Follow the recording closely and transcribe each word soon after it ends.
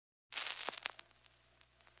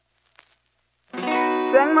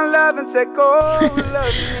Take my love and take all of me.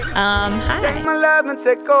 Hi. Take my love and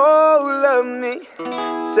take all of me.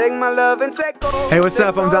 Take my love and take all. Hey, what's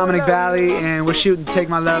up? I'm Dominic Balli, and we're shooting Take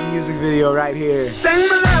My Love music video right here. Take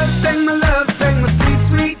my love, take my love, take my sweet,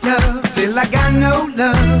 sweet love, till I got no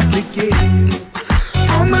love to give.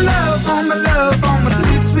 All my love, all my love, all my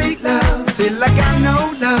sweet, sweet love, till I got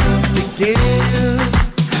no love to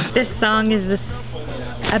give. This song is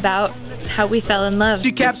about how we fell in love.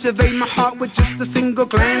 She captivated my heart with just a single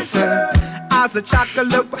glance. Eyes of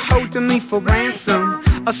chocolate were holding me for ransom.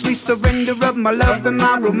 A sweet surrender of my love and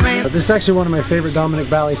my romance. This is actually one of my favorite Dominic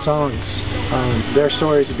Balli songs. Their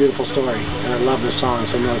story is a beautiful story, and I love this song,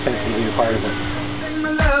 so I'm really thankful to be a part of it. Take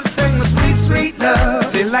my love, take my sweet, sweet love,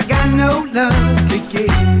 till I got no love to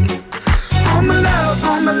give. All my love,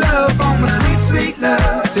 all my love, all my sweet, sweet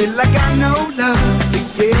love, till I got no love to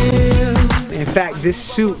give. In fact, this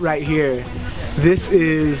suit right here, this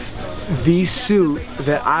is the suit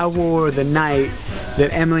that I wore the night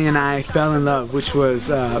that Emily and I fell in love, which was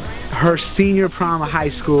her senior prom of high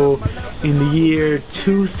school in the year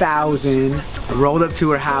 2000. I rolled up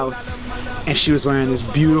to her house and she was wearing this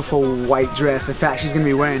beautiful white dress. In fact, she's gonna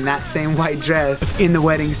be wearing that same white dress in the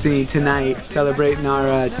wedding scene tonight, celebrating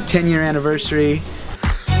our 10-year anniversary.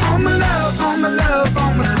 All my love, all my love,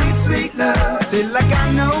 all my sweet, sweet love, till I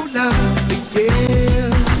got no love to give.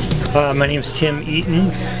 My name is Tim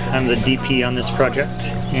Eaton. I'm the DP on this project,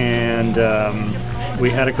 and we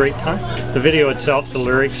had a great time. The video itself, the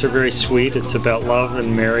lyrics are very sweet. It's about love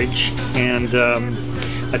and marriage, and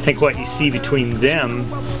I think what you see between them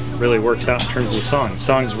really works out in terms of the song. The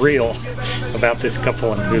song's real about this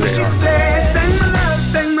couple and who they are.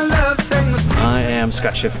 I am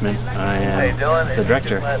Scott Schiffman. I am the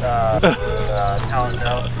director.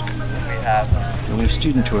 And we have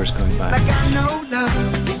student tours going by.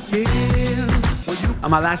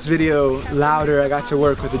 On my last video, Louder, I got to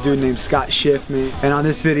work with a dude named Scott Schiffman. And on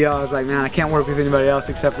this video, I was like, man, I can't work with anybody else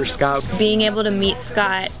except for Scott. Being able to meet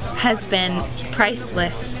Scott has been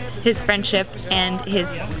priceless. His friendship and his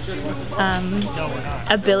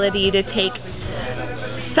ability to take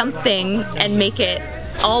something and make it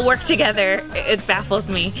all work together, it baffles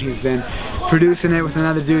me. He's been producing it with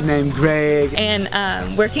another dude named Greg. And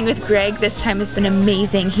working with Greg this time has been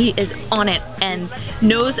amazing. He is on it and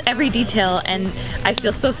knows every detail, and I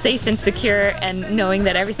feel so safe and secure and knowing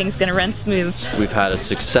that everything's gonna run smooth. We've had a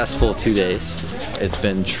successful 2 days. It's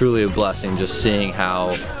been truly a blessing just seeing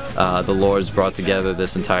how the Lord's brought together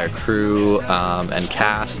this entire crew and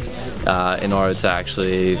cast in order to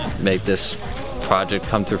actually make this project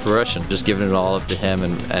come to fruition. Just giving it all up to Him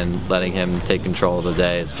and letting Him take control of the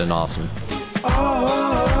day. It's been awesome.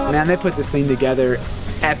 Man, they put this thing together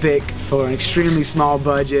epic for an extremely small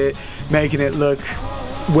budget, making it look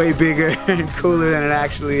way bigger and cooler than it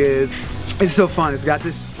actually is. It's so fun. It's got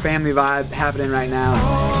this family vibe happening right now.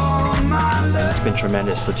 It's been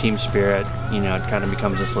tremendous. The team spirit, you know, it kind of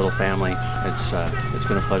becomes this little family. It's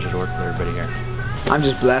been a pleasure to work with everybody here. I'm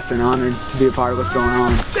just blessed and honored to be a part of what's going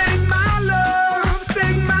on. Take my love,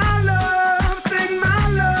 take my love, take my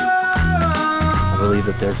love. I believe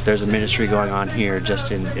that there's a ministry going on here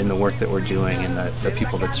just in the work that we're doing and the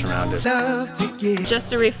people that surround us.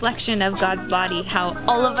 Just a reflection of God's body, how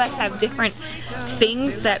all of us have different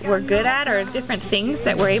things that we're good at or different things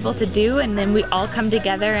that we're able to do, and then we all come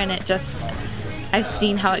together, and it just, I've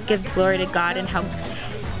seen how it gives glory to God and how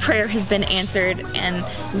prayer has been answered and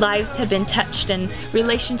lives have been touched and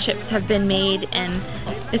relationships have been made, and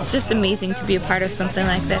it's just amazing to be a part of something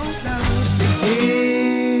like this.